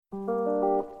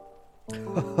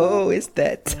Oh, it's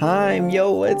that time.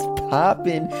 Yo, what's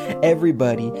poppin'?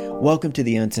 Everybody, welcome to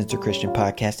the Uncensored Christian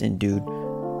Podcast. And dude,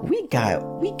 we got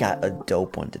a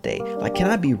dope one today. Like, can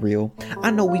I be real?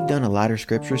 I know we've done a lot of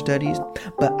scripture studies,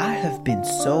 but I have been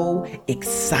so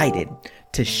excited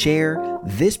to share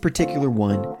this particular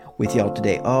one with y'all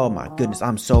today. Oh my goodness,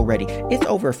 I'm so ready. It's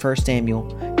over 1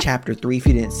 Samuel chapter 3 if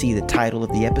you didn't see the title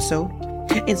of the episode.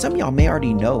 And some of y'all may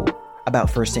already know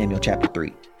about 1 Samuel chapter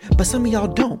 3, but some of y'all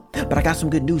don't. But I got some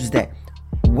good news, is that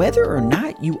whether or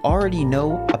not you already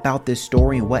know about this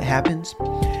story and what happens,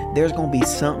 there's going to be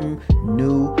something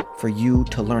new for you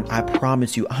to learn. I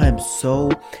promise you. I am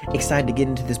so excited to get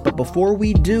into this. But before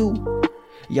we do,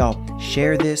 y'all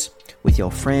share this with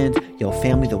your friends, your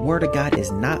family. The word of God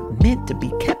is not meant to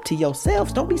be kept to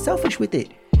yourselves. Don't be selfish with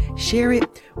it. Share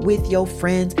it with your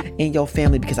friends and your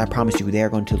family, because I promise you they're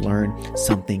going to learn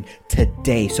something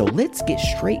today. So let's get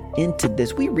straight into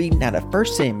this. We're reading out of 1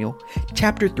 Samuel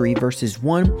chapter 3 verses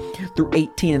 1 through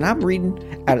 18. And I'm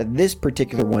reading out of this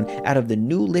particular one out of the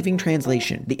New Living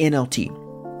Translation, the NLT.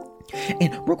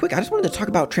 And real quick, I just wanted to talk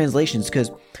about translations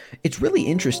because it's really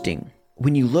interesting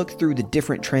when you look through the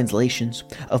different translations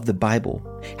of the Bible,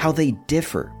 how they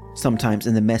differ sometimes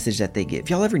in the message that they give.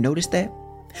 Y'all ever noticed that?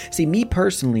 See, me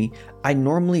personally, I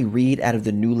normally read out of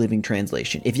the New Living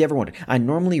Translation. If you ever wondered, I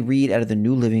normally read out of the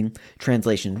New Living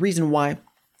Translation. Reason why?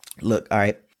 Look, all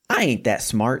right, I ain't that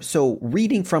smart. So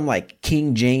reading from like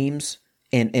King James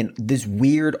and this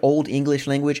weird old English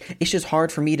language, it's just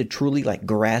hard for me to truly like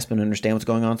grasp and understand what's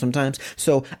going on sometimes.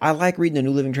 So I like reading the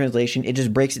New Living Translation. It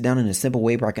just breaks it down in a simple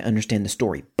way where I can understand the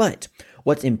story. But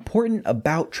what's important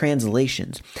about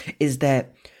translations is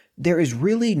that there is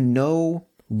really no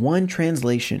one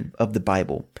translation of the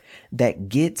Bible that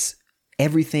gets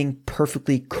everything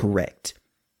perfectly correct.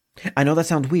 I know that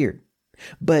sounds weird,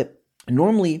 but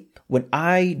normally when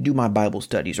I do my Bible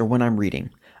studies or when I'm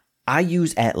reading, I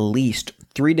use at least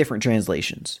 3 different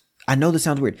translations. I know this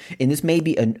sounds weird, and this may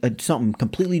be something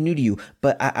completely new to you,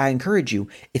 but I encourage you,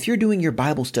 if you're doing your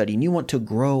Bible study and you want to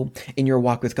grow in your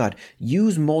walk with God,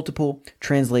 use multiple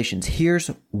translations. Here's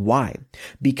why.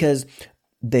 Because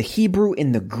the Hebrew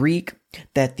and the Greek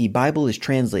that the Bible is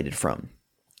translated from,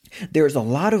 there's a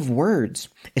lot of words,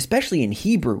 especially in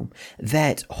Hebrew,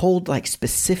 that hold like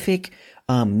specific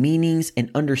meanings and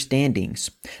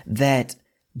understandings that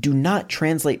do not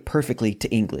translate perfectly to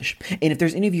English. And if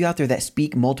there's any of you out there that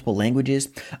speak multiple languages,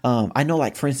 I know,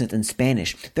 like, for instance, in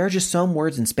Spanish, there are just some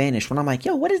words in Spanish when I'm like,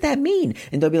 yo, what does that mean?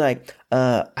 And they'll be like,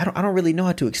 I don't really know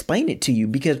how to explain it to you,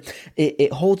 because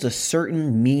it holds a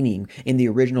certain meaning in the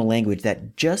original language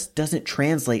that just doesn't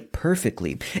translate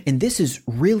perfectly. And this is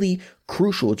really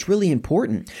crucial. It's really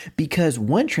important, because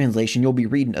one translation, you'll be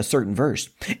reading a certain verse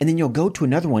and then you'll go to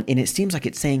another one and it seems like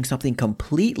it's saying something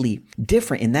completely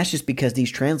different. And that's just because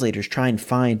these translators try and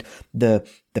find the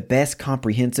best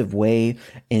comprehensive way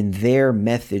in their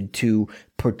method to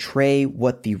portray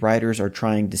what the writers are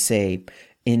trying to say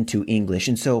into English.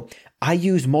 And so I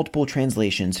use multiple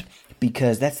translations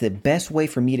because that's the best way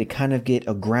for me to kind of get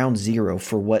a ground zero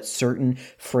for what certain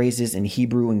phrases in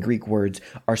Hebrew and Greek words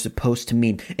are supposed to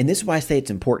mean. And this is why I say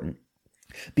it's important,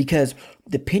 because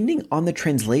depending on the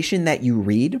translation that you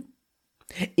read,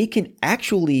 it can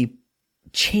actually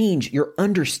change your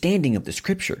understanding of the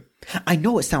scripture. I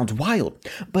know it sounds wild,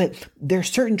 but there are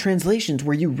certain translations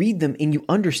where you read them and you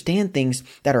understand things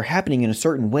that are happening in a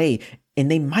certain way, and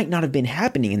they might not have been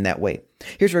happening in that way.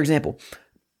 Here's, for example,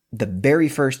 the very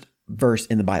first verse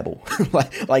in the Bible,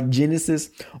 like Genesis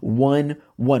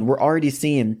 1:1. We're already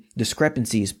seeing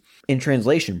discrepancies in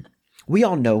translation. We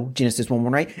all know Genesis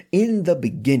 1:1, right? In the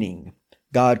beginning,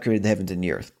 God created the heavens and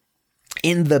the earth.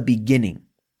 In the beginning.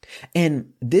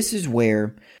 And this is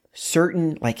where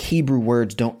certain like Hebrew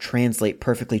words don't translate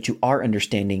perfectly to our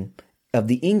understanding of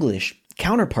the English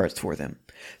counterparts for them.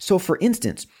 So for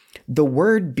instance, the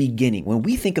word beginning, when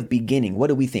we think of beginning, what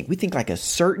do we think? We think like a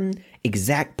certain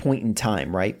exact point in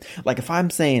time, right? Like if I'm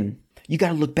saying, you got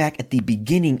to look back at the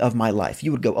beginning of my life,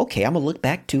 you would go, okay, I'm going to look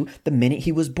back to the minute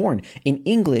he was born. In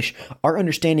English, our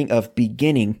understanding of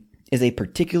beginning is a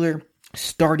particular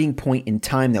starting point in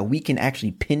time that we can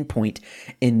actually pinpoint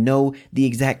and know the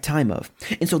exact time of.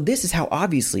 And so this is how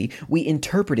obviously we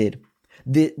interpreted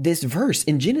this verse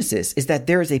in Genesis, is that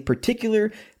there is a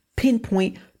particular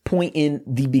pinpoint point in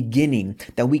the beginning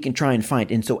that we can try and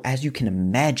find. And so as you can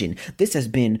imagine, this has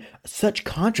been such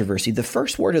controversy. The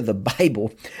first word of the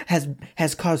Bible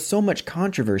has caused so much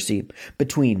controversy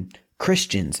between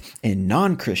Christians and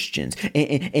non-Christians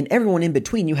and everyone in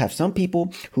between. You have some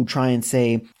people who try and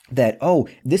say that, oh,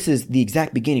 this is the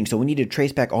exact beginning, so we need to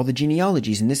trace back all the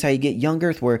genealogies, and this is how you get young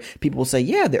earth, where people will say,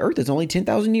 yeah, the earth is only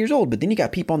 10,000 years old. But then you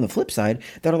got people on the flip side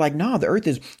that are like, nah, the earth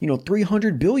is,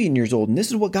 300 billion years old. And this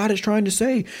is what God is trying to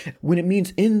say when it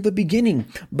means in the beginning.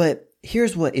 But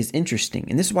here's what is interesting.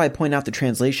 And this is why I point out the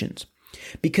translations,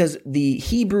 because the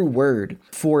Hebrew word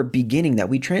for beginning that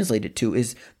we translate it to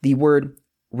is the word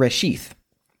reshith.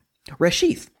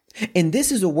 Reshith. And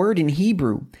this is a word in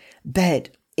Hebrew that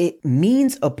it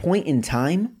means a point in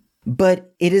time,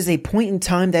 but it is a point in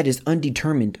time that is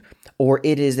undetermined, or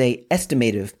it is a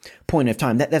estimative point of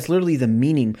time. That's literally the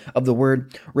meaning of the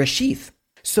word reshith.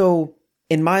 So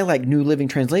in my New Living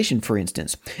Translation, for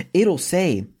instance, it'll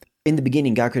say, in the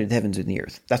beginning, God created the heavens and the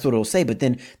earth. That's what it'll say. But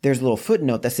then there's a little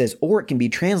footnote that says, or it can be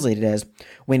translated as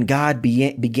when God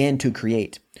began to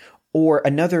create. Or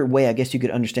another way, I guess you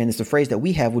could understand this, the phrase that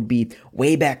we have would be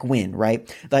way back when,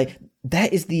 right?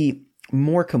 That is the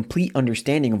more complete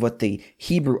understanding of what the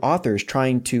Hebrew author is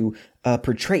trying to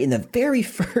portray in the very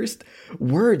first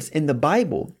words in the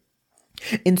Bible.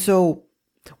 And so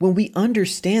when we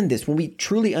understand this, when we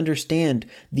truly understand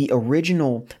the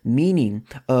original meaning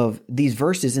of these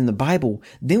verses in the Bible,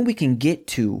 then we can get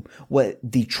to what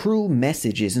the true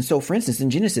message is. And so, for instance, in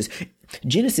Genesis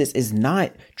is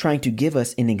not trying to give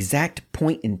us an exact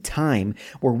point in time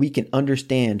where we can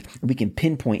understand, we can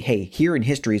pinpoint, hey, here in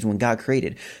history is when God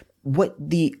created. What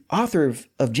the author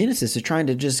of Genesis is trying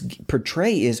to just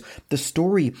portray is the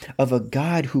story of a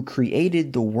God who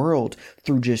created the world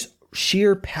through just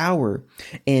sheer power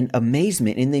and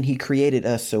amazement. And then he created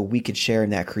us so we could share in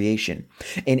that creation.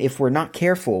 And if we're not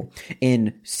careful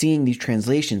in seeing these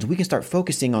translations, we can start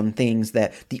focusing on things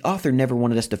that the author never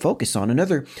wanted us to focus on.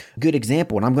 Another good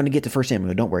example, and I'm going to get to 1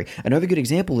 Samuel, don't worry. Another good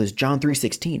example is John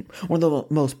 3:16, one of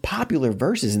the most popular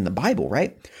verses in the Bible,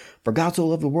 right? For God so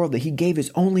loved the world that he gave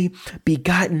his only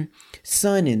begotten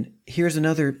son. And here's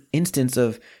another instance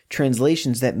of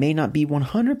translations that may not be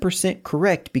 100%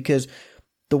 correct, because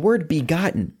the word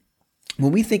begotten,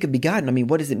 when we think of begotten,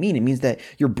 what does it mean? It means that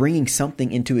you're bringing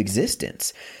something into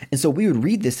existence. And so we would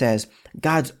read this as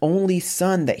God's only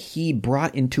son that he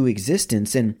brought into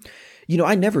existence. And,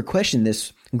 I never questioned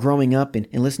this growing up and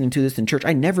listening to this in church.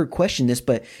 I never questioned this.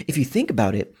 But if you think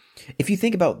about it, if you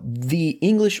think about the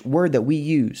English word that we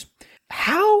use,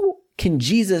 how can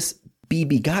Jesus be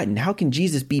begotten? How can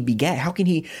Jesus be begat? How can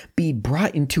he be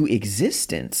brought into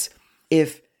existence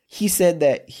if he said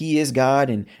that he is God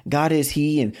and God is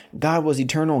he and God was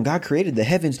eternal and God created the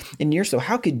heavens and the earth? So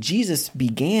how could Jesus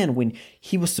begin when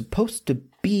he was supposed to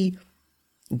be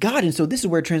God? And so this is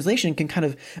where translation can kind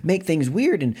of make things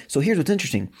weird. And so here's what's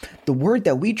interesting. The word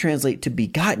that we translate to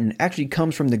begotten actually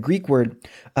comes from the Greek word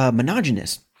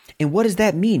monogenes. And what does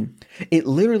that mean? It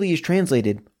literally is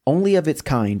translated only of its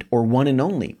kind, or one and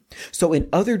only. So in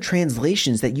other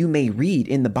translations that you may read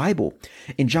in the Bible,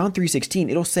 in John 3:16,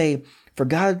 it'll say, for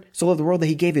God so loved the world that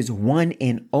he gave his one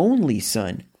and only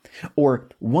son, or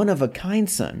one of a kind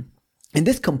son. And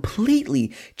this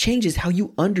completely changes how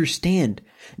you understand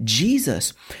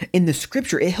Jesus in the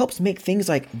scripture. It helps make things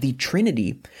like the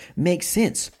Trinity make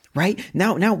sense, right?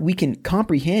 Now we can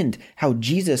comprehend how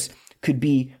Jesus could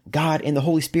be God and the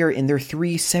Holy Spirit, and they're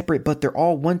three separate, but they're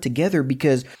all one together,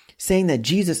 because saying that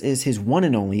Jesus is his one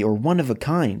and only, or one of a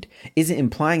kind, isn't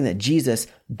implying that Jesus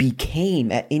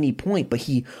became at any point, but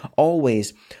he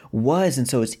always was. And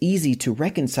so it's easy to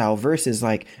reconcile verses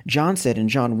like John said in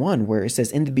John 1, where it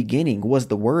says, in the beginning was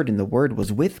the Word, and the Word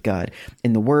was with God,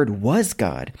 and the Word was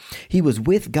God. He was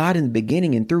with God in the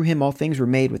beginning, and through him all things were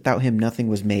made. Without him nothing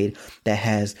was made that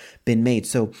has been made.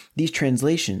 So these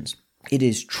translations, it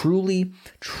is truly,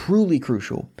 truly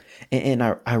crucial. And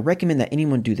I recommend that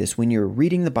anyone do this. When you're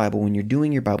reading the Bible, when you're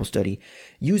doing your Bible study,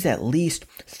 use at least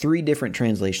 3 different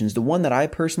translations. The one that I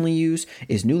personally use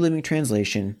is New Living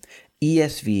Translation,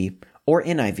 ESV, or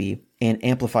NIV, and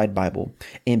Amplified Bible.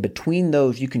 And between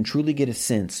those, you can truly get a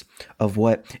sense of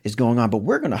what is going on. But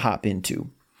we're going to hop into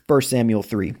 1 Samuel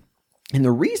 3. And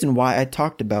the reason why I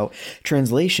talked about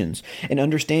translations and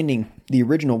understanding the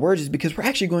original words is because we're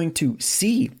actually going to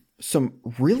see some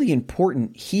really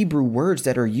important Hebrew words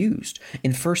that are used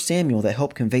in 1 Samuel that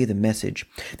help convey the message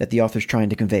that the author's trying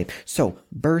to convey. So,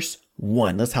 verse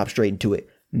 1, let's hop straight into it.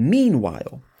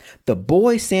 Meanwhile, the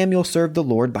boy Samuel served the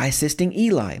Lord by assisting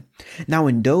Eli. Now,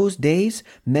 in those days,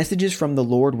 messages from the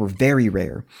Lord were very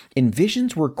rare, and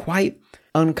visions were quite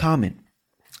uncommon.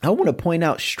 I want to point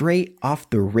out straight off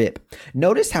the rip.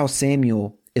 Notice how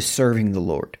Samuel is serving the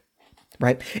Lord,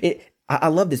 right? I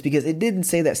love this because it didn't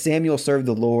say that Samuel served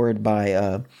the Lord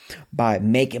by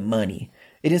making money.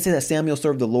 It didn't say that Samuel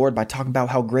served the Lord by talking about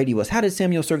how great he was. How did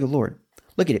Samuel serve the Lord?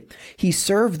 Look at it. He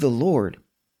served the Lord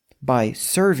by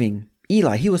serving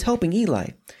Eli. He was helping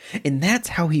Eli. And that's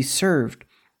how he served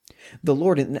the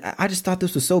Lord. And I just thought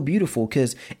this was so beautiful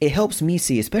because it helps me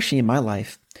see, especially in my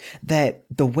life, that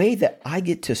the way that I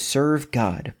get to serve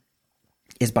God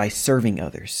is by serving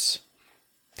others.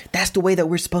 That's the way that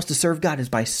we're supposed to serve God, is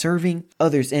by serving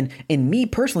others. And me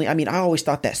personally, I always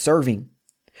thought that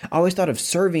I always thought of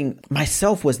serving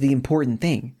myself was the important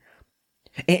thing.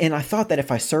 And I thought that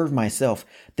if I served myself,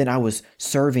 then I was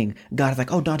serving God. It's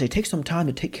like, oh, Dante, take some time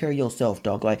to take care of yourself,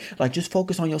 dog. Like just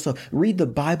focus on yourself. Read the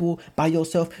Bible by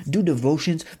yourself. Do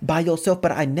devotions by yourself.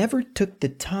 But I never took the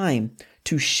time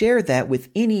to share that with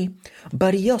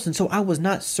anybody else. And so I was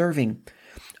not serving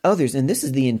others. And this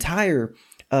is the entire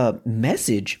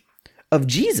message of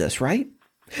Jesus, right?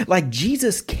 Like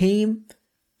Jesus came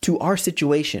to our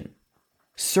situation,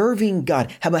 serving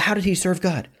God. How did he serve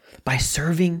God? By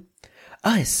serving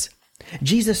us.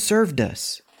 Jesus served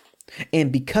us.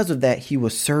 And because of that, he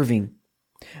was serving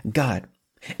God.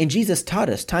 And Jesus taught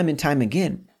us time and time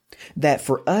again that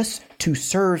for us to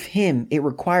serve him, it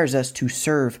requires us to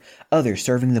serve others,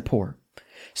 serving the poor,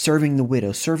 serving the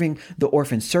widow, serving the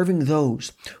orphans, serving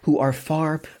those who are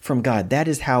far from God. That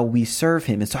is how we serve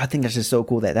him. And so I think that's just so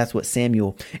cool that that's what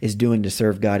Samuel is doing to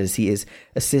serve God, as he is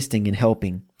assisting and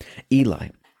helping Eli.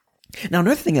 Now,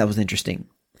 another thing that was interesting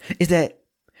is that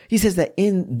he says that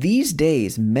in these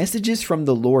days, messages from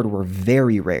the Lord were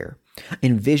very rare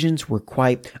and visions were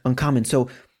quite uncommon. So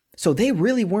they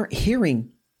really weren't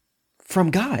hearing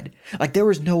from God. Like there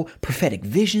was no prophetic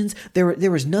visions.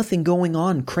 There was nothing going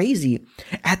on crazy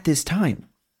at this time.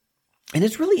 And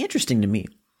it's really interesting to me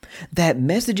that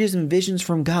messages and visions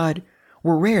from God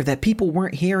were rare, that people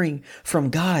weren't hearing from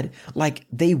God like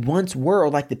they once were, or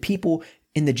like the people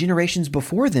in the generations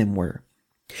before them were.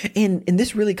 And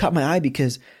this really caught my eye,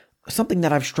 because something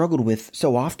that I've struggled with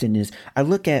so often is I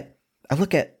look at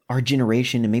our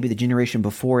generation and maybe the generation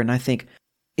before, and I think,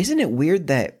 isn't it weird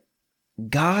that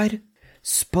God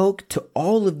spoke to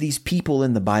all of these people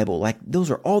in the Bible? Like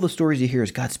those are all the stories you hear,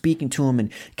 is God speaking to them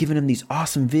and giving them these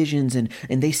awesome visions, and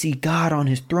they see God on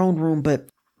his throne room, but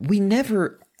we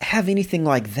never have anything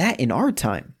like that in our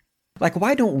time. Like,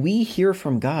 why don't we hear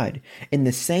from God in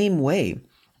the same way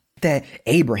that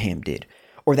Abraham did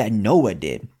or that Noah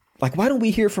did? Like, why don't we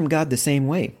hear from God the same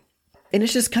way? And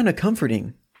it's just kind of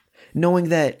comforting knowing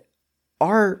that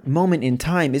our moment in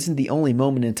time isn't the only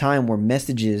moment in time where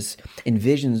messages and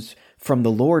visions from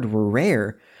the Lord were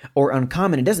rare or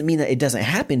uncommon. It doesn't mean that it doesn't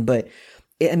happen, but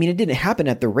it didn't happen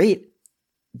at the rate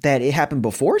that it happened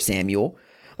before Samuel,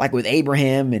 like with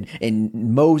Abraham and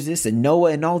Moses and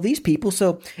Noah and all these people.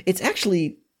 So it's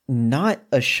actually not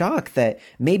a shock that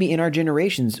maybe in our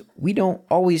generations, we don't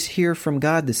always hear from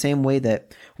God the same way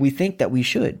that we think that we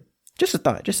should. Just a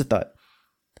thought.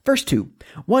 Verse 2,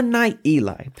 one night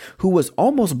Eli, who was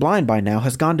almost blind by now,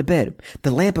 has gone to bed.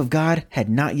 The lamp of God had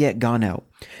not yet gone out.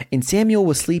 And Samuel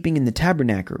was sleeping in the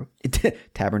tabernacle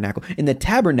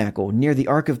near the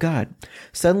ark of God.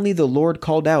 Suddenly the Lord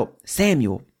called out,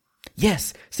 Samuel.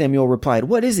 Yes, Samuel replied.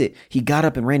 What is it? He got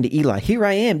up and ran to Eli. Here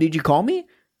I am. Did you call me?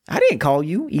 I didn't call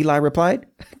you, Eli replied.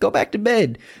 Go back to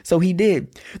bed. So he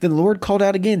did. Then the Lord called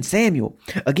out again, Samuel.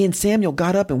 Again, Samuel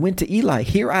got up and went to Eli.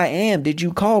 Here I am. Did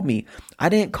you call me? I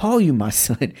didn't call you, my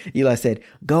son. Eli said,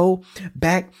 go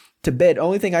back to bed.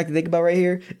 Only thing I can think about right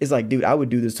here is like, dude, I would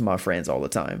do this to my friends all the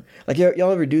time. Like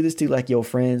y'all ever do this to like your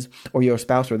friends or your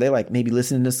spouse, where they like maybe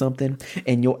listening to something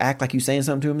and you'll act like you saying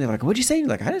something to them. They're like, what'd you say? You're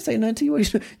like, I didn't say nothing to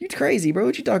you. You crazy, bro.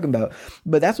 What you talking about?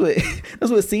 But that's what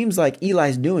it seems like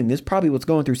Eli's doing. This is probably what's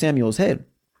going through Samuel's head.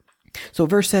 So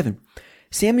verse 7,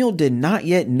 Samuel did not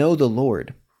yet know the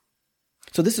Lord.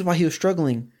 So this is why he was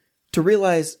struggling to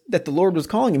realize that the Lord was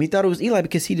calling him. He thought it was Eli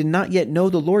because he did not yet know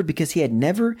the Lord, because he had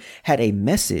never had a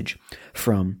message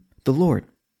from the Lord.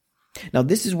 Now,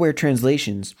 this is where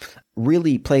translations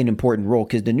really play an important role,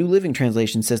 because the New Living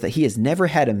Translation says that he has never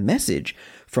had a message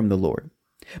from the Lord.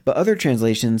 But other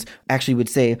translations actually would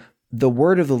say the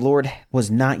word of the Lord was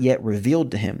not yet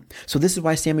revealed to him. So this is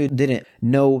why Samuel didn't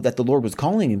know that the Lord was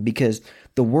calling him, because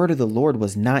the word of the Lord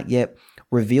was not yet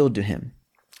revealed to him.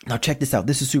 Now check this out.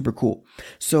 This is super cool.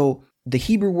 So the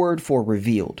Hebrew word for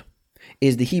revealed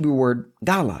is the Hebrew word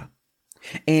Gala.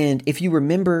 And if you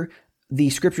remember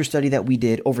the scripture study that we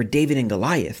did over David and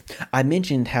Goliath, I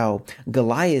mentioned how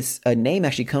Goliath's name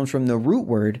actually comes from the root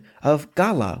word of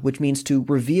Gala, which means to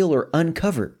reveal or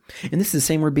uncover. And this is the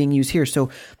same word being used here. So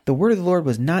the word of the Lord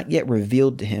was not yet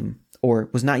revealed to him,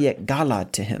 or was not yet Gala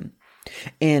to him.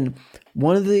 And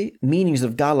one of the meanings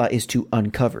of Gala is to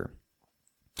uncover.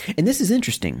 And this is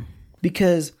interesting,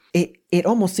 because it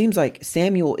almost seems like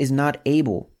Samuel is not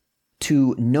able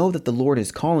to know that the Lord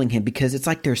is calling him, because it's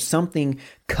like there's something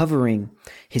covering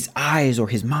his eyes or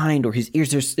his mind or his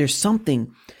ears. There's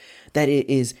something that it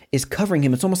is covering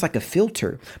him. It's almost like a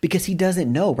filter, because he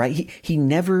doesn't know, right? He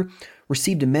never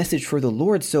received a message for the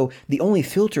Lord. So the only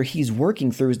filter he's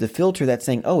working through is the filter that's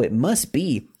saying, oh, it must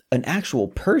be an actual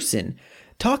person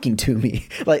talking to me.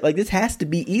 Like this has to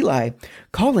be Eli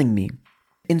calling me.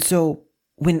 And so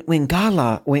when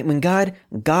God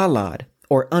galad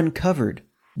or uncovered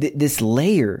this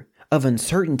layer of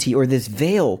uncertainty, or this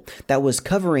veil that was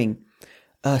covering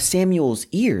Samuel's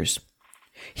ears,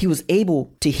 he was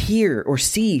able to hear or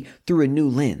see through a new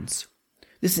lens.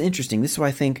 This is interesting. This is why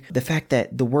I think the fact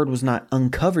that the word was not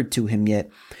uncovered to him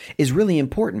yet is really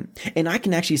important. And I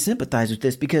can actually sympathize with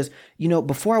this because,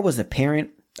 before I was a parent,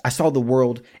 I saw the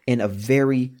world in a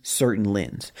very certain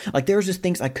lens. Like there was just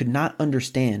things I could not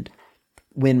understand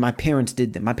when my parents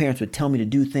did them. My parents would tell me to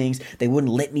do things. They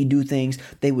wouldn't let me do things.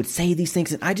 They would say these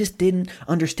things and I just didn't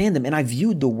understand them. And I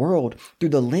viewed the world through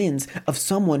the lens of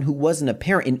someone who wasn't a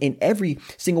parent in every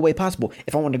single way possible.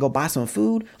 If I wanted to go buy some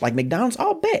food like McDonald's,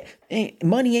 I'll bet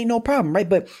money ain't no problem, right?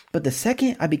 But the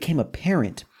second I became a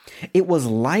parent, it was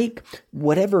like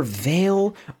whatever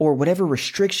veil or whatever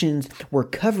restrictions were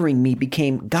covering me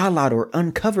became galad or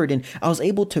uncovered, and I was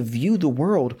able to view the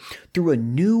world through a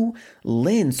new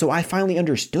lens. So I finally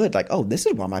understood, like, oh, this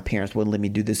is why my parents wouldn't let me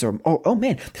do this, or oh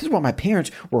man, this is why my parents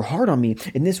were hard on me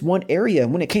in this one area.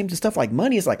 And when it came to stuff like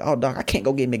money, it's like, oh dog, I can't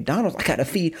go get McDonald's. I gotta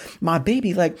feed my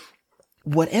baby. Like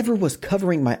whatever was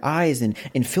covering my eyes and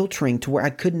filtering to where I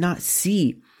could not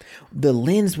see the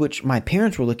lens which my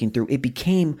parents were looking through, it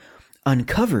became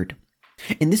uncovered.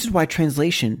 And this is why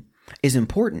translation is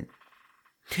important.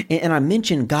 And I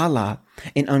mentioned Gala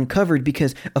and uncovered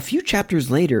because a few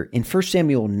chapters later in 1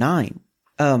 Samuel 9,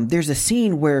 there's a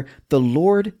scene where the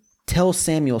Lord tells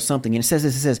Samuel something. And it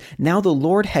says, now the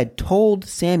Lord had told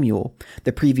Samuel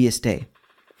the previous day.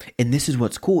 And this is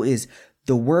what's cool is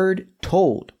the word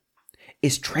told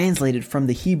is translated from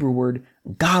the Hebrew word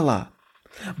Gala.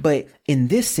 But in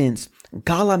this sense,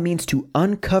 Gala means to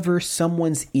uncover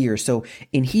someone's ear. So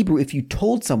in Hebrew, if you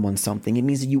told someone something, it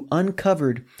means that you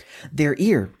uncovered their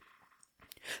ear.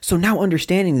 So now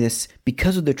understanding this,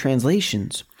 because of the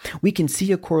translations, we can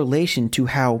see a correlation to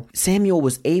how Samuel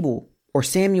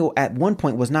at one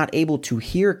point was not able to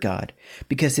hear God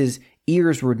because his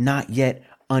ears were not yet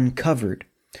uncovered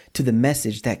to the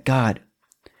message that God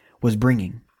was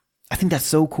bringing. I think that's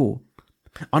so cool.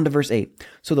 On to verse 8.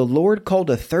 So the Lord called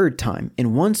a third time,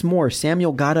 and once more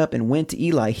Samuel got up and went to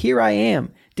Eli. Here I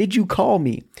am. Did you call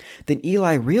me? Then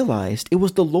Eli realized it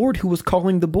was the Lord who was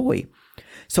calling the boy.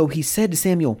 So he said to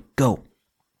Samuel, go,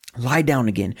 lie down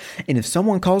again. And if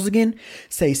someone calls again,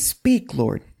 say, speak,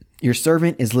 Lord. Your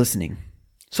servant is listening.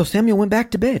 So Samuel went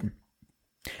back to bed.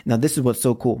 Now this is what's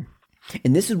so cool.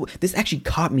 And this actually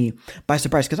caught me by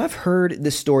surprise because I've heard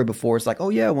this story before. It's like, oh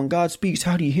yeah, when God speaks,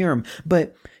 how do you hear him?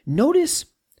 But notice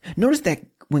that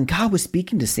when God was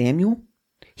speaking to Samuel,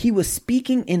 he was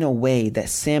speaking in a way that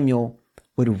Samuel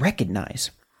would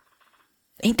recognize.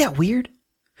 Ain't that weird?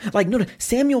 Like, notice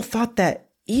Samuel thought that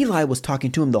Eli was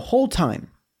talking to him the whole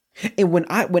time. And when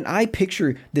I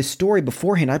picture this story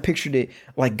beforehand, I pictured it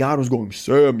like God was going,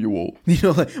 Samuel,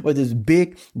 like with this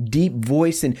big, deep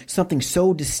voice and something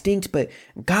so distinct. But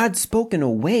God spoke in a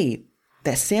way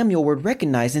that Samuel would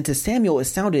recognize. And to Samuel, it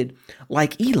sounded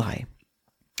like Eli.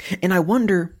 And I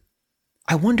wonder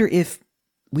if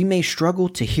we may struggle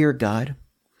to hear God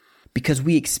because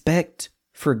we expect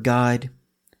for God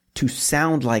to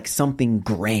sound like something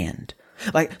grand.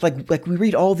 Like we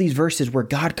read all these verses where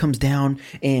God comes down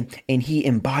and he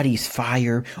embodies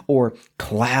fire or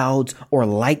clouds or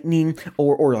lightning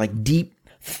or like deep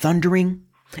thundering.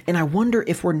 And I wonder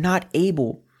if we're not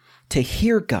able to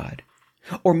hear God,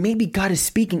 or maybe God is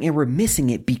speaking and we're missing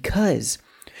it because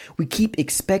we keep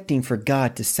expecting for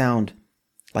God to sound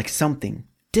like something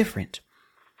different.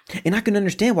 And I can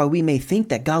understand why we may think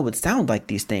that God would sound like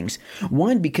these things.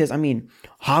 One, because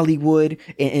Hollywood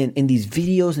and these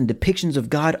videos and depictions of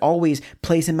God always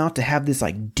plays him out to have this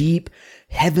like deep,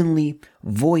 heavenly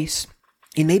voice.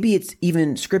 And maybe it's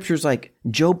even scriptures like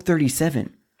Job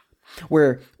 37,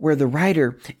 where the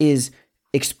writer is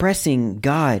expressing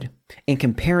God and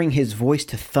comparing his voice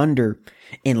to thunder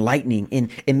and lightning. And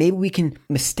maybe we can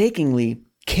mistakenly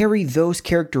carry those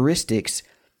characteristics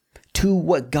to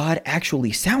what God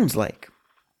actually sounds like.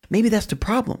 Maybe that's the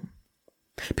problem.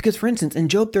 Because, for instance, in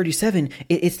Job 37,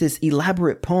 it's this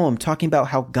elaborate poem talking about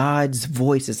how God's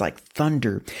voice is like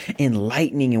thunder and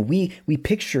lightning. And we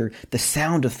picture the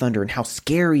sound of thunder and how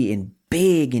scary and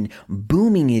big and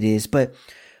booming it is. But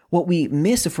what we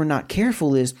miss if we're not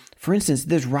careful is, for instance,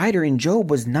 this writer in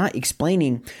Job was not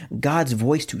explaining God's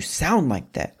voice to sound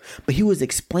like that, but he was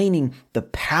explaining the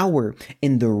power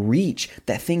and the reach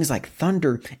that things like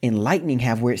thunder and lightning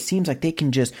have, where it seems like they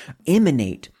can just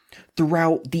emanate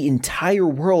throughout the entire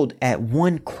world at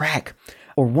one crack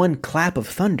or one clap of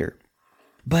thunder.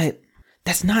 But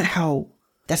that's not how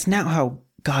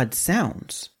God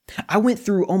sounds. I went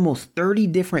through almost 30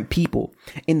 different people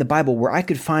in the Bible where I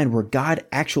could find where God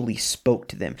actually spoke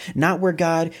to them. Not where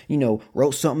God,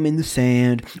 wrote something in the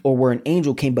sand or where an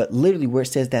angel came, but literally where it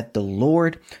says that the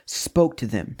Lord spoke to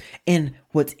them. And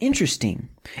what's interesting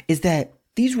is that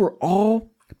these were all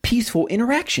peaceful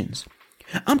interactions.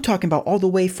 I'm talking about all the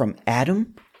way from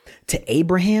Adam to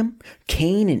Abraham,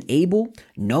 Cain and Abel,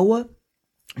 Noah,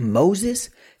 Moses,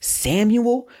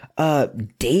 Samuel,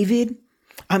 David.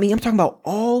 I'm talking about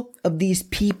all of these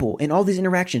people and all these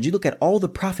interactions. You look at all the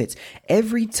prophets,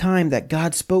 every time that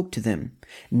God spoke to them,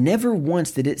 never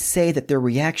once did it say that their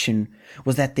reaction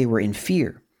was that they were in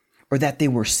fear or that they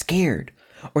were scared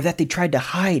or that they tried to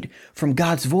hide from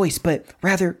God's voice, but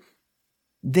rather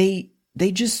they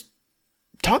just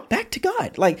talked back to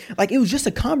God. Like it was just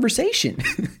a conversation.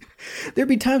 There'd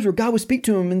be times where God would speak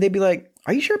to them and they'd be like,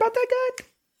 "Are you sure about that, God?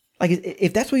 Like,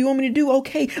 if that's what you want me to do,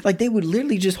 okay." Like they would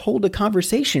literally just hold a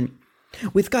conversation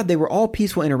with God. They were all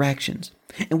peaceful interactions.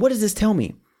 And what does this tell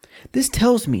me? This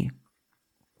tells me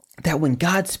that when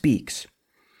God speaks,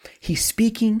 he's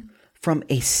speaking from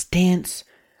a stance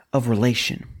of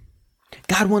relation.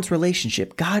 God wants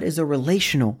relationship. God is a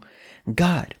relational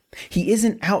God. He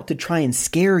isn't out to try and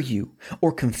scare you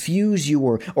or confuse you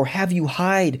or have you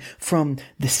hide from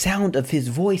the sound of his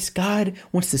voice. God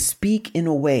wants to speak in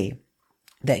a way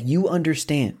that you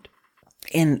understand.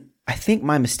 And I think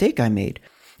my mistake I made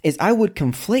is I would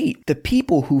conflate the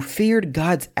people who feared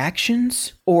God's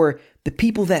actions or the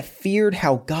people that feared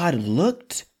how God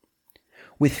looked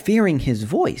with fearing his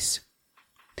voice.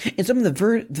 And some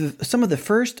of the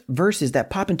first verses that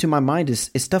pop into my mind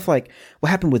is stuff like what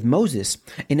happened with Moses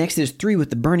in Exodus 3 with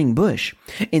the burning bush.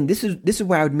 And this is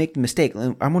where I would make the mistake.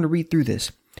 I'm going to read through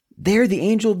this. There the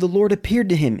angel of the Lord appeared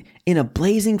to him in a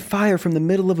blazing fire from the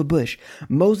middle of a bush.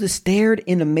 Moses stared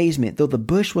in amazement, though the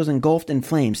bush was engulfed in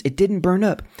flames. It didn't burn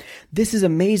up. "This is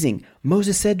amazing."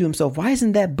 Moses said to himself, "Why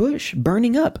isn't that bush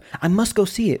burning up? I must go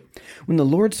see it." When the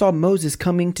Lord saw Moses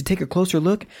coming to take a closer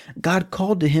look, God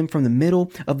called to him from the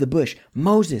middle of the bush,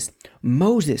 "Moses,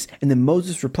 Moses." And then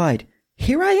Moses replied,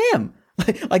 "Here I am."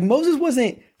 Like Moses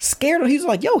wasn't scared. He was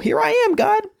like, "Yo, here I am,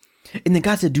 God." And then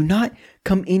God said, "Do not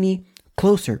come any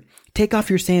closer. Take off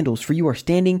your sandals, for you are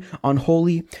standing on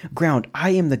holy ground.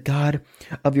 I am the God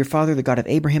of your father, the God of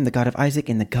Abraham, the God of Isaac,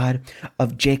 and the God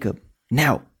of Jacob."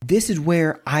 Now, this is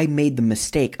where I made the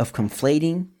mistake of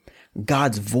conflating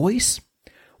God's voice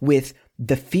with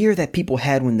the fear that people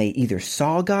had when they either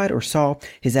saw God or saw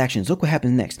his actions. Look what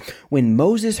happens next. When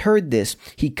Moses heard this,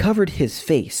 he covered his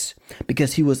face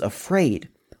because he was afraid.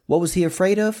 What was he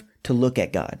afraid of? To look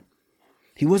at God.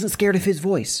 He wasn't scared of his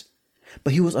voice,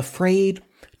 but he was afraid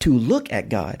to look at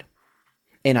God.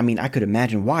 And I could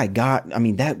imagine why. God,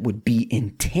 that would be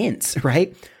intense,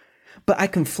 right? But I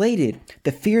conflated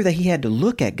the fear that he had to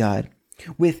look at God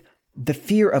with the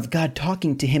fear of God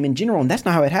talking to him in general. And that's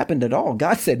not how it happened at all.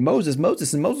 God said, "Moses,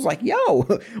 Moses." And Moses was like, "Yo,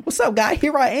 what's up, guy?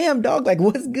 Here I am, dog. Like,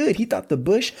 what's good?" He thought the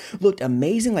bush looked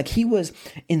amazing. Like he was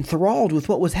enthralled with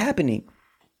what was happening.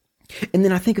 And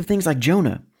then I think of things like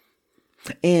Jonah.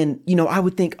 And, I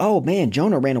would think, oh man,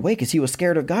 Jonah ran away because he was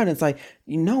scared of God. And it's like,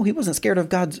 he wasn't scared of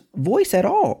God's voice at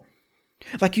all.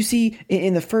 Like you see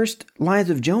in the first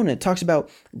lines of Jonah, it talks about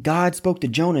God spoke to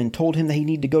Jonah and told him that he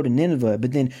needed to go to Nineveh.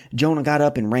 But then Jonah got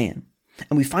up and ran.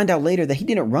 And we find out later that he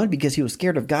didn't run because he was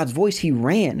scared of God's voice. He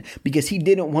ran because he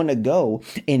didn't want to go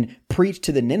and preach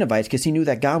to the Ninevites because he knew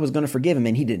that God was going to forgive him.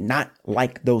 And he did not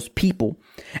like those people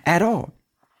at all.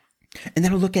 And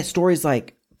then I look at stories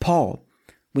like Paul,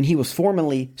 when he was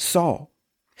formerly Saul.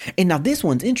 And now this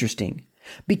one's interesting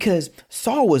because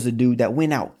Saul was a dude that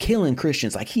went out killing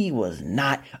Christians. Like he was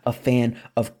not a fan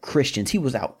of Christians. He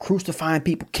was out crucifying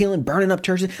people, killing, burning up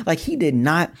churches. Like he did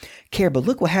not care. But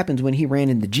look what happens when he ran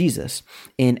into Jesus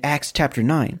in Acts chapter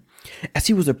 9. As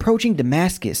he was approaching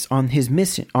Damascus on his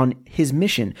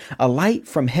mission, a light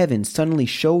from heaven suddenly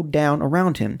showed down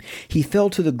around him. He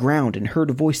fell to the ground and heard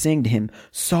a voice saying to him,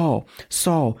 "Saul,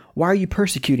 Saul, why are you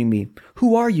persecuting me?"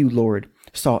 "Who are you, Lord?"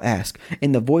 Saul asked.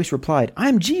 And the voice replied, "I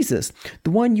am Jesus, the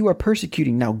one you are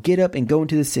persecuting. Now get up and go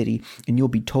into the city, and you'll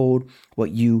be told what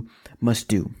you must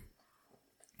do."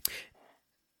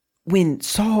 When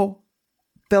Saul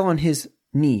fell on his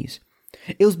knees,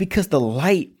 it was because the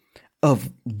light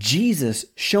of Jesus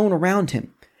shone around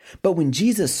him. But when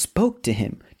Jesus spoke to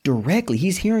him directly,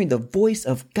 he's hearing the voice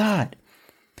of God.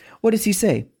 What does he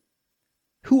say?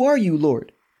 Who are you,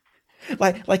 Lord?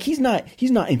 Like he's not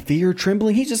in fear,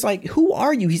 trembling. He's just like, who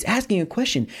are you? He's asking a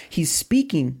question. He's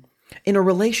speaking in a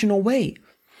relational way.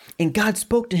 And God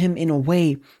spoke to him in a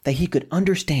way that he could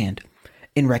understand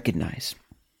and recognize.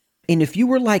 And if you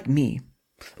were like me,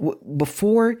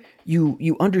 before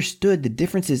you understood the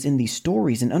differences in these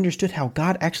stories and understood how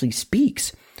God actually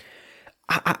speaks,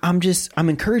 I'm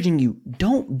encouraging you,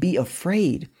 don't be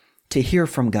afraid to hear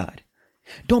from God.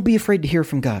 Don't be afraid to hear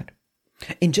from God.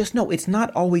 And just know it's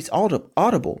not always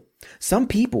audible. Some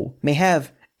people may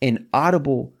have an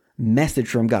audible message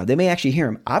from God. They may actually hear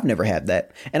him. I've never had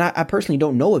that. And I personally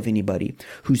don't know of anybody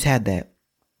who's had that.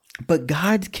 But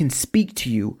God can speak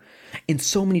to you in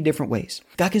so many different ways.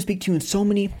 God can speak to you in so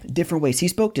many different ways. He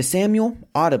spoke to Samuel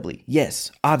audibly.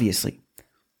 Yes, obviously.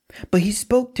 But he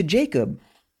spoke to Jacob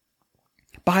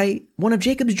by one of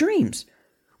Jacob's dreams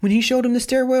when he showed him the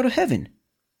stairway to heaven.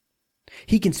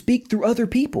 He can speak through other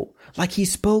people like he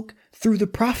spoke through the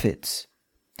prophets.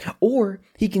 Or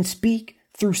he can speak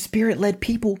through spirit-led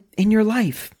people in your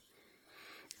life.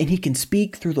 And he can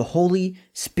speak through the Holy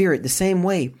Spirit the same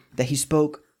way that he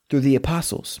spoke through the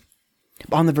apostles.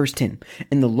 On the verse 10,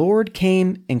 and the Lord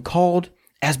came and called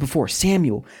as before,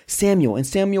 Samuel, Samuel. And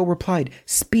Samuel replied,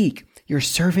 speak, your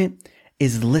servant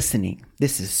is listening.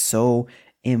 This is so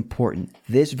important.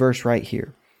 This verse right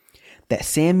here, that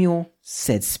Samuel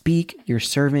said, speak, your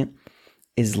servant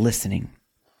is listening.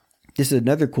 This is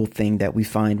another cool thing that we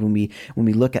find when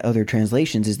we look at other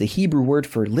translations is the Hebrew word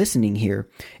for listening here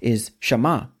is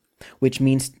shama, which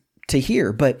means to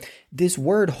hear. But this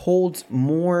word holds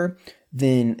more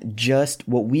than just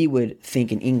what we would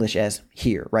think in English as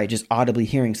hear, right? Just audibly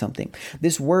hearing something.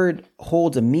 This word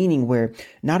holds a meaning where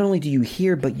not only do you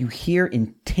hear, but you hear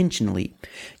intentionally.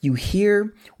 You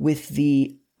hear with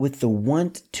the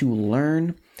want to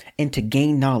learn and to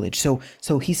gain knowledge.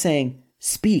 So he's saying,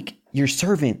 speak, your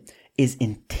servant is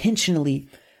intentionally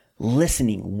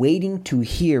listening, waiting to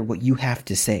hear what you have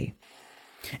to say.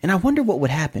 And I wonder what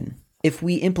would happen if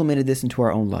we implemented this into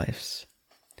our own lives.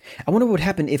 I wonder what would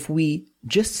happen if we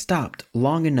just stopped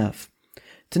long enough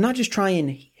to not just try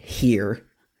and hear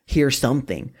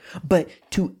something, but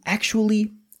to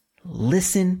actually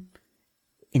listen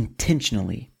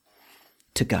intentionally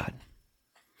to God,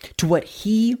 to what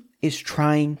he is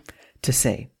trying to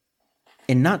say,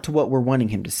 and not to what we're wanting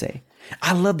him to say.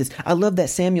 I love this. I love that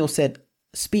Samuel said,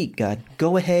 speak, God,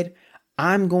 go ahead.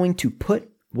 I'm going to put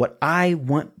what I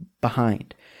want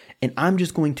behind, and I'm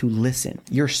just going to listen.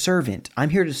 Your servant, I'm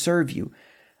here to serve you.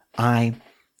 I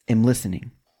am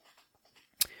listening.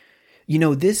 You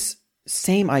know, this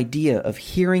same idea of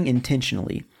hearing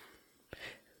intentionally,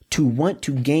 to want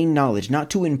to gain knowledge, not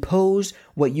to impose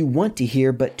what you want to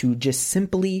hear, but to just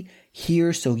simply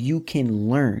hear so you can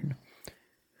learn.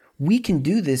 We can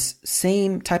do this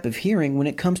same type of hearing when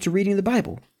it comes to reading the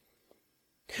Bible.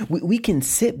 We can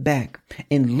sit back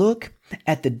and look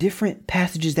at the different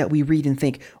passages that we read and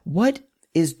think, what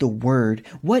is the word?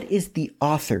 What is the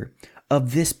author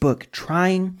of this book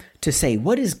trying to say?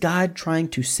 What is God trying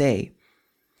to say?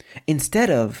 Instead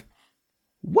of,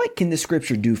 what can the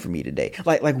scripture do for me today?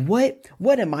 Like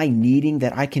what am I needing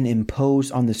that I can impose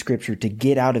on the scripture to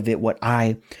get out of it what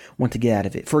I want to get out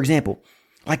of it? For example,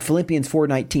 like Philippians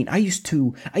 4:19, I used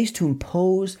to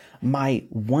impose my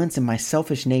wants and my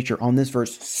selfish nature on this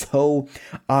verse so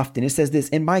often. It says this,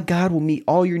 and my God will meet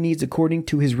all your needs according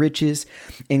to his riches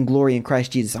and glory in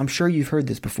Christ Jesus. I'm sure you've heard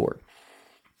this before.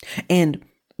 And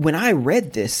when I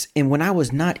read this, and when I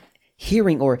was not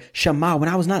hearing, or shama, when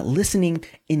I was not listening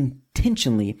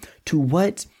intentionally to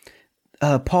what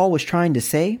Paul was trying to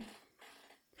say,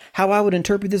 how I would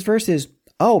interpret this verse is,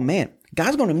 oh man,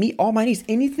 God's going to meet all my needs,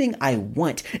 anything I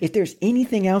want. If there's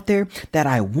anything out there that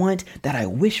I want, that I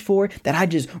wish for, that I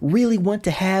just really want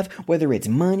to have, whether it's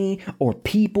money or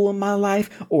people in my life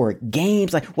or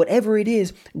games, like whatever it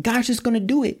is, God's just going to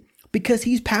do it because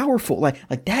he's powerful.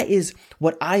 Like that is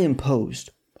what I imposed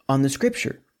on the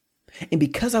scripture. And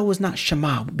because I was not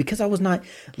shama, because I was not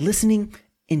listening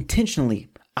intentionally,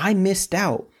 I missed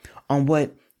out on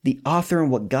what the author and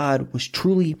what God was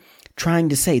truly trying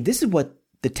to say. This is what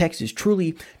the text is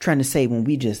truly trying to say when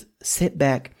we just sit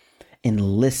back and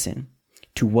listen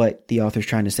to what the author is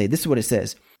trying to say. This is what it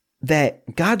says,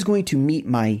 that God's going to meet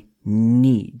my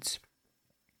needs,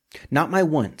 not my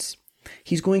wants.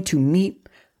 He's going to meet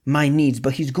my needs,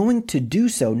 but he's going to do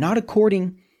so not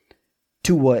according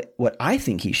to what I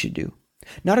think he should do,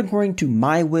 not according to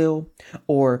my will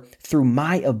or through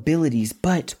my abilities,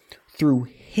 but through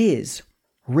his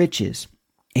riches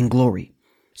and glory.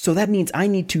 So that means I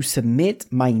need to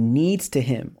submit my needs to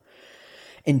him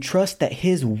and trust that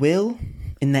his will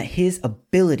and that his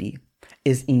ability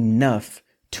is enough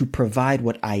to provide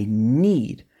what I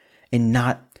need and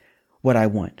not what I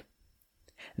want.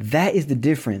 That is the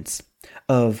difference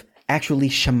of actually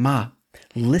Shema,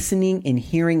 listening and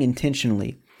hearing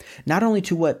intentionally, not only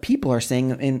to what people are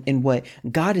saying and what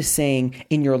God is saying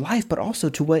in your life, but also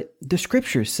to what the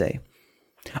scriptures say.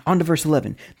 On to verse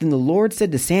 11. Then the Lord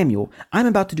said to Samuel, I'm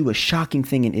about to do a shocking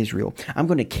thing in Israel. I'm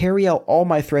going to carry out all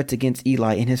my threats against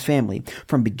Eli and his family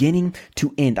from beginning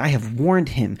to end. I have warned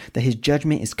him that his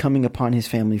judgment is coming upon his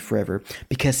family forever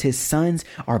because his sons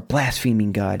are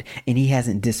blaspheming God and he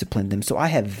hasn't disciplined them. So I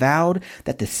have vowed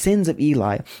that the sins of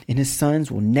Eli and his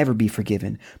sons will never be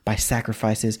forgiven by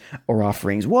sacrifices or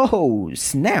offerings. Whoa,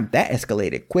 snap. That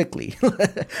escalated quickly.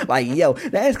 That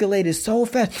escalated so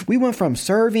fast. We went from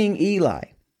serving Eli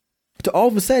to all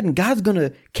of a sudden, God's going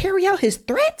to carry out his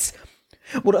threats?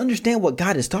 Well, to understand what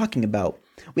God is talking about,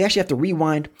 we actually have to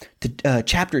rewind to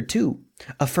chapter 2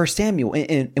 of 1 Samuel.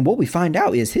 And what we find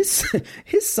out is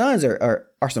his sons are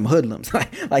some hoodlums.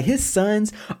 Like his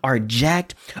sons are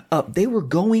jacked up. They were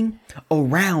going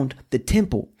around the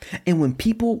temple. And when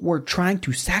people were trying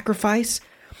to sacrifice,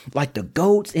 like the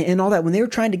goats and all that, when they were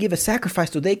trying to give a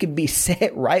sacrifice so they could be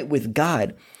set right with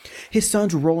God, his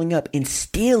sons were rolling up and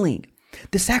stealing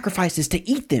the sacrifices to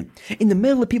eat them in the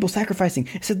middle of people sacrificing.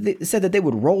 It said that they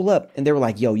would roll up and they were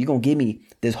like, yo, you're going to give me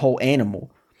this whole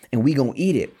animal and we going to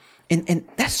eat it. And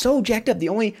that's so jacked up. The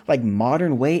only like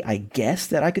modern way, I guess,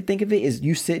 that I could think of it is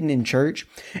you sitting in church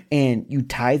and you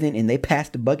tithing and they pass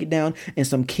the bucket down and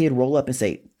some kid roll up and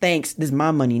say, thanks, this is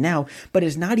my money now. But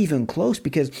it's not even close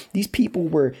because these people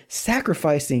were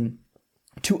sacrificing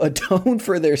to atone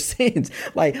for their sins.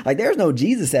 Like there's no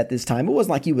Jesus at this time. It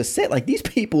wasn't like he was set. Like these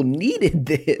people needed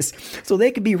this so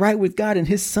they could be right with God, and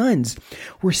his sons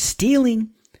were stealing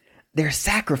their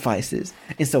sacrifices.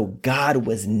 And so God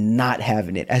was not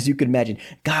having it. As you could imagine,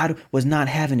 God was not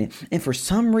having it. And for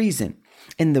some reason,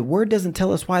 and the word doesn't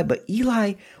tell us why, but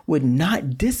Eli would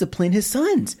not discipline his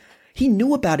sons. He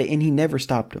knew about it and he never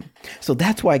stopped them. So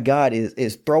that's why God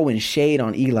is throwing shade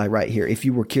on Eli right here, if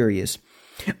you were curious.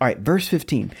 All right, verse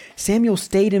 15. Samuel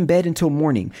stayed in bed until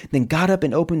morning, then got up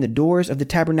and opened the doors of the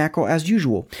tabernacle as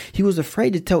usual. He was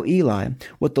afraid to tell Eli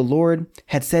what the Lord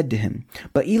had said to him.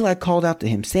 But Eli called out to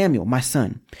him, Samuel, my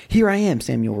son. Here I am,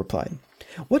 Samuel replied.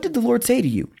 What did the Lord say to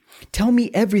you? Tell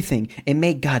me everything, and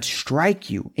may God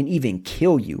strike you and even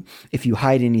kill you if you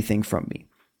hide anything from me.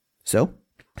 So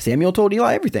Samuel told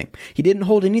Eli everything. He didn't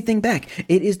hold anything back.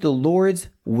 It is the Lord's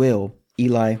will,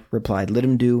 Eli replied. Let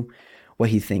him do what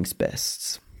he thinks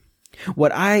best.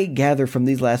 What I gather from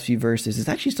these last few verses is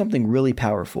actually something really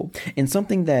powerful and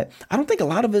something that I don't think a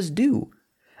lot of us do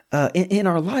in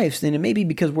our lives. And it may be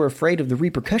because we're afraid of the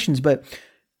repercussions, but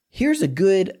here's a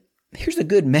good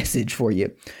message for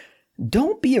you.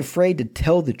 Don't be afraid to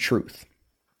tell the truth.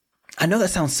 I know that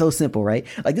sounds so simple, right?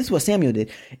 Like this is what Samuel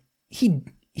did. He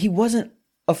wasn't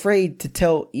afraid to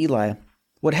tell Eli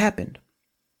what happened.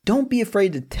 Don't be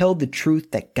afraid to tell the truth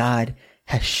that God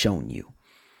has shown you.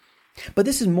 But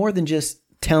this is more than just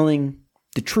telling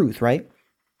the truth, right?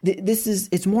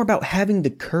 It's more about having the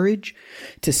courage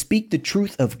to speak the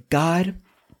truth of God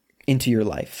into your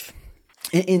life.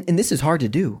 And this is hard to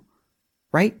do,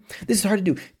 right? This is hard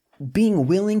to do. Being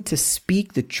willing to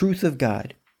speak the truth of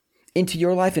God into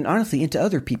your life and honestly into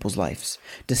other people's lives,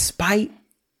 despite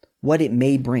what it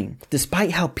may bring,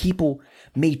 despite how people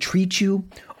may treat you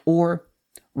or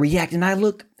react. And I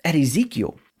look at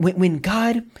Ezekiel. When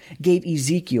God gave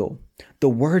Ezekiel the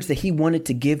words that he wanted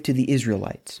to give to the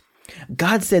Israelites,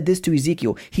 God said this to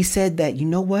Ezekiel. He said that, you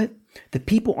know what? The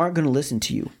people aren't going to listen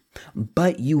to you,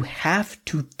 but you have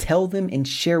to tell them and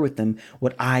share with them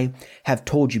what I have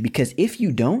told you. Because if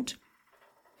you don't,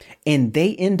 and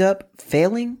they end up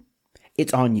failing,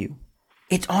 it's on you.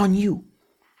 It's on you.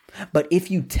 But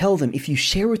if you tell them, if you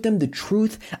share with them the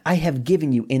truth I have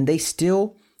given you, and they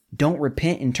still don't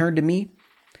repent and turn to me,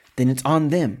 then it's on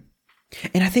them.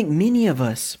 And I think many of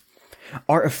us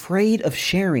are afraid of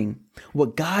sharing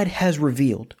what God has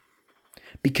revealed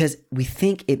because we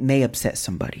think it may upset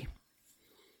somebody.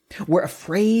 We're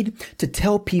afraid to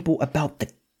tell people about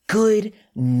the good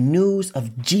news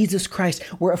of Jesus Christ.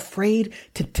 We're afraid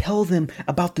to tell them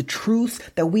about the truths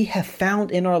that we have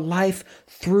found in our life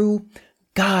through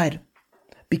God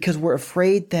because we're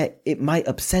afraid that it might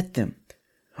upset them,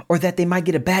 or that they might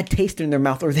get a bad taste in their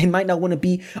mouth, or they might not want to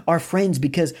be our friends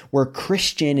because we're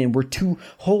Christian and we're too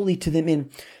holy to them.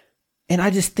 And I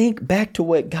just think back to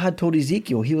what God told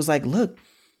Ezekiel. He was like, look,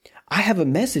 I have a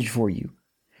message for you.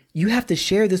 You have to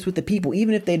share this with the people,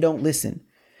 even if they don't listen.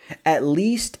 at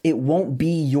least it won't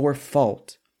be your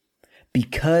fault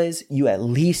because you at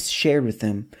least shared with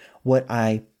them what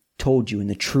I told you and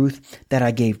the truth that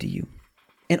I gave to you.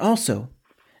 And also,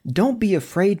 don't be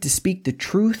afraid to speak the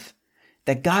truth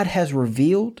that God has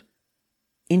revealed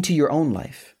into your own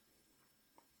life.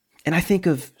 And I think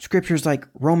of scriptures like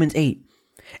Romans 8,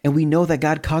 and we know that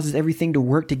God causes everything to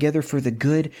work together for the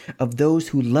good of those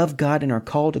who love God and are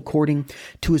called according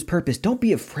to his purpose. Don't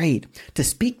be afraid to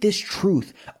speak this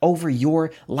truth over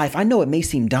your life. I know it may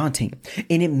seem daunting,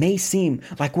 and it may seem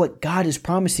like what God is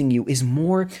promising you is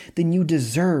more than you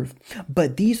deserve,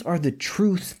 but these are the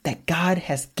truths that God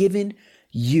has given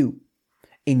you,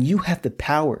 and you have the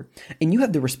power and you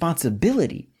have the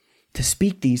responsibility to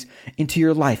speak these into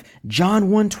your life. John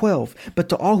 1:12, but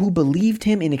to all who believed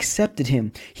him and accepted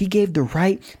him, he gave the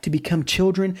right to become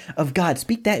children of God.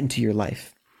 Speak that into your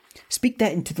life. Speak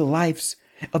that into the lives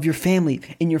of your family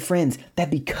and your friends, that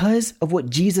because of what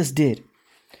Jesus did,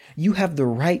 you have the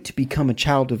right to become a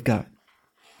child of God.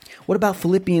 What about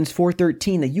Philippians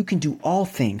 4:13, that you can do all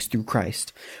things through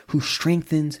Christ who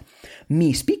strengthens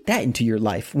me? Speak that into your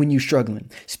life when you're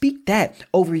struggling. Speak that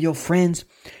over your friends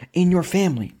and your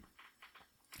family.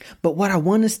 But what I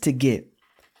want us to get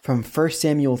from 1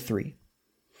 Samuel 3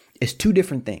 is two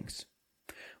different things.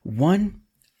 One,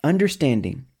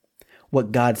 understanding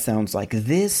what God sounds like.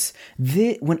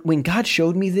 When God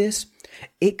showed me this,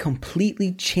 it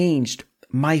completely changed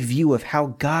my view of how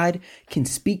God can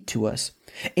speak to us.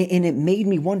 And it made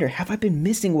me wonder, have I been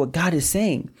missing what God is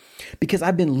saying? Because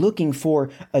I've been looking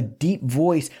for a deep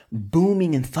voice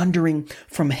booming and thundering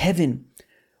from heaven,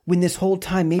 when this whole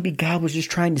time maybe God was just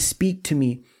trying to speak to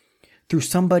me through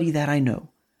somebody that I know.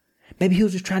 Maybe he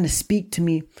was just trying to speak to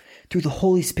me through the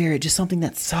Holy Spirit, just something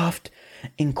that's soft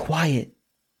and quiet.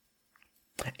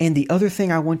 And the other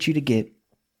thing I want you to get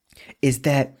is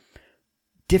that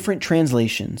different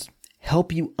translations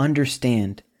help you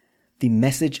understand the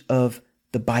message of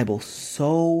the Bible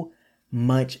so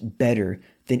much better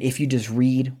than if you just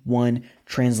read one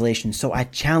translation. So I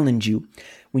challenge you,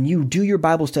 when you do your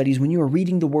Bible studies, when you are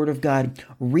reading the Word of God,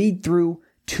 read through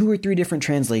 2 or 3 different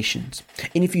translations.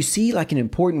 And if you see like an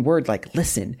important word like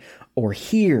listen or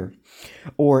hear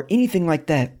or anything like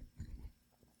that,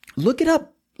 look it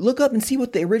up. Look up and see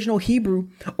what the original Hebrew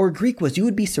or Greek was. You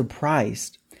would be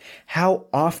surprised how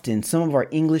often some of our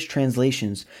English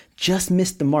translations just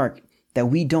miss the mark, that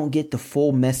we don't get the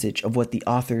full message of what the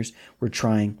authors were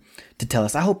trying to tell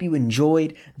us. I hope you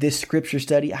enjoyed this scripture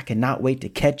study. I cannot wait to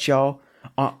catch y'all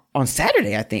on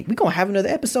Saturday. I think we're going to have another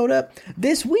episode up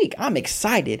this week. I'm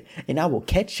excited, and I will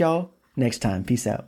catch y'all next time. Peace out.